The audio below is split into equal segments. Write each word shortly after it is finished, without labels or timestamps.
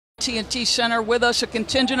T&T Center with us, a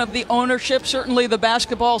contingent of the ownership, certainly the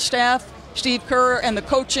basketball staff, Steve Kerr and the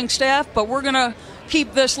coaching staff, but we're going to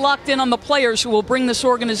keep this locked in on the players who will bring this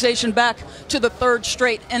organization back to the third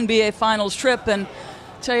straight NBA Finals trip. And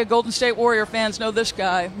I tell you, Golden State Warrior fans know this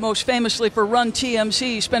guy, most famously for Run TMC.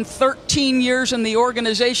 He spent 13 years in the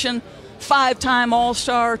organization, 5-time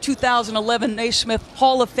All-Star, 2011 Naismith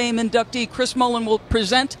Hall of Fame inductee. Chris Mullin will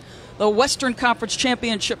present the Western Conference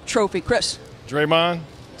Championship trophy. Chris. Draymond,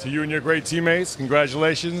 to you and your great teammates,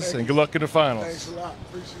 congratulations and good luck in the finals. Thanks a lot.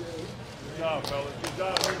 Appreciate it. Good job, fellas. Good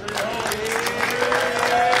job.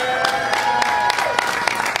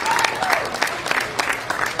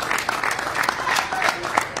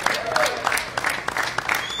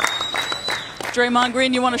 Draymond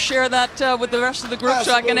Green, you want to share that with the rest of the group?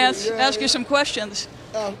 Absolutely, so I can ask you some questions?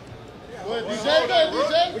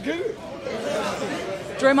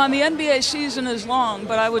 Draymond, the NBA season is long,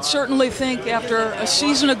 but I would certainly think after a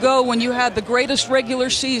season ago when you had the greatest regular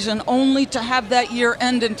season only to have that year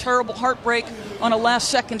end in terrible heartbreak on a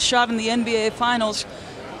last-second shot in the NBA Finals,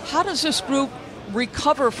 how does this group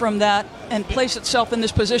recover from that and place itself in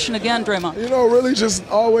this position again, Draymond? You know, really just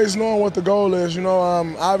always knowing what the goal is. You know,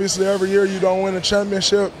 obviously every year you don't win a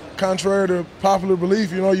championship, contrary to popular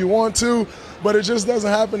belief. You know, you want to, but it just doesn't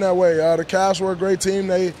happen that way. The Cavs were a great team.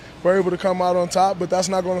 They were able to come out on top, but that's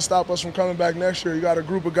not going to stop us from coming back next year. You got a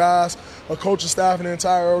group of guys, a coaching staff, and the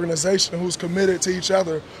entire organization who's committed to each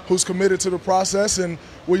other, who's committed to the process, and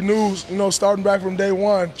we knew, you know, starting back from day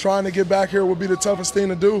one, trying to get back here would be the toughest thing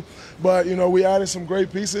to do, but, you know, we added some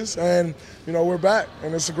great pieces, and, you know, we're back,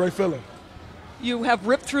 and it's a great feeling. You have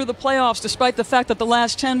ripped through the playoffs despite the fact that the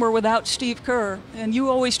last 10 were without Steve Kerr, and you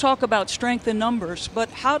always talk about strength in numbers,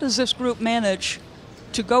 but how does this group manage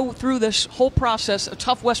to go through this whole process, a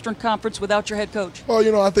tough Western Conference, without your head coach? Well,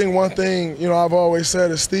 you know, I think one thing, you know, I've always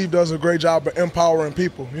said is Steve does a great job of empowering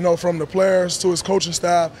people. You know, from the players to his coaching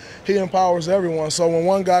staff, he empowers everyone. So when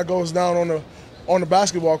one guy goes down on the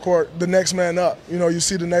basketball court, the next man up. You know, you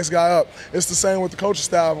see the next guy up. It's the same with the coaching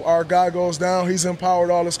staff. Our guy goes down, he's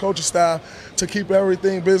empowered all his coaching staff to keep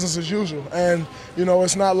everything business as usual. And, you know,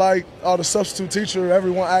 it's not like, the substitute teacher,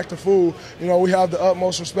 everyone act a fool. You know, we have the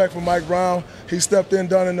utmost respect for Mike Brown. He stepped in,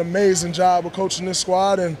 done an amazing job of coaching this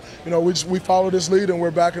squad, and, you know, we followed his lead, and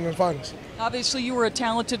we're back in the finals. Obviously, you were a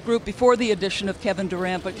talented group before the addition of Kevin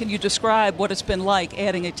Durant, but can you describe what it's been like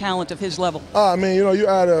adding a talent of his level? I mean, you know, you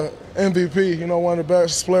add a MVP, you know, one of the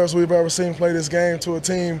best players we've ever seen play this game to a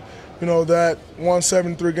team, you know, that won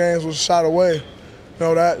 73 games was shot away. You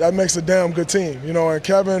know, that makes a damn good team, you know, and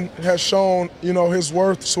Kevin has shown, you know, his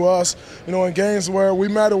worth to us, you know, in games where we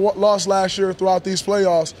might have lost last year throughout these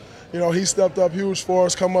playoffs. You know, he stepped up huge for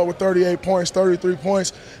us, come up with 38 points, 33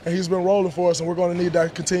 points, and he's been rolling for us, and we're going to need that to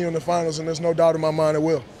continue in the finals, and there's no doubt in my mind it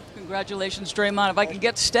will. Congratulations, Draymond. If I can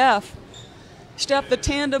get Steph, the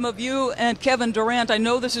tandem of you and Kevin Durant, I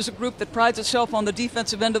know this is a group that prides itself on the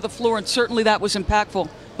defensive end of the floor, and certainly that was impactful.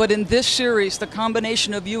 But in this series, the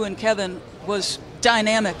combination of you and Kevin was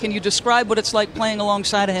dynamic. Can you describe what it's like playing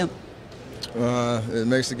alongside of him? It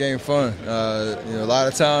makes the game fun. You know, a lot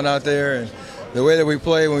of talent out there, and the way that we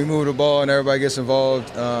play when we move the ball and everybody gets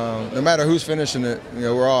involved, no matter who's finishing it, you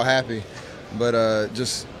know, we're all happy. But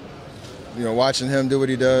just, you know, watching him do what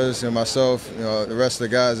he does, and myself, you know, the rest of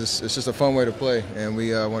the guys, it's just a fun way to play, and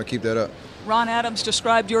we want to keep that up. Ron Adams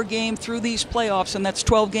described your game through these playoffs, and that's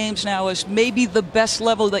 12 games now, as maybe the best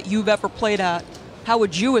level that you've ever played at. How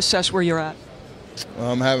would you assess where you're at?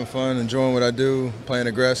 I'm having fun, enjoying what I do, playing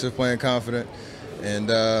aggressive, playing confident. And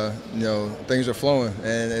you know, things are flowing,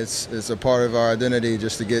 and it's a part of our identity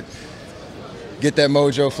just to get that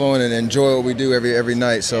mojo flowing and enjoy what we do every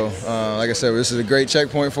night. So, like I said, this is a great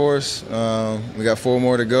checkpoint for us. We got 4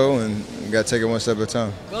 more to go, and we got to take it one step at a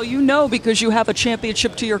time. Well, you know, because you have a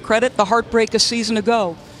championship to your credit, the heartbreak a season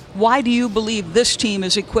ago. Why do you believe this team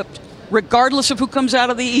is equipped, regardless of who comes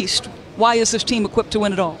out of the East? Why is this team equipped to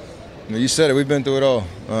win it all? You said it. We've been through it all.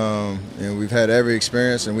 And we've had every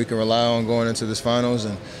experience, and we can rely on going into this finals.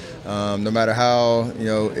 And no matter how, you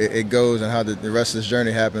know, it goes and how the rest of this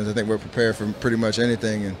journey happens, I think we're prepared for pretty much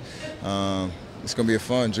anything. And it's going to be a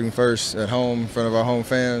fun June 1st at home in front of our home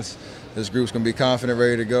fans. This group's going to be confident,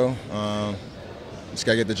 ready to go. Just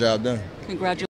got to get the job done. Congratulations.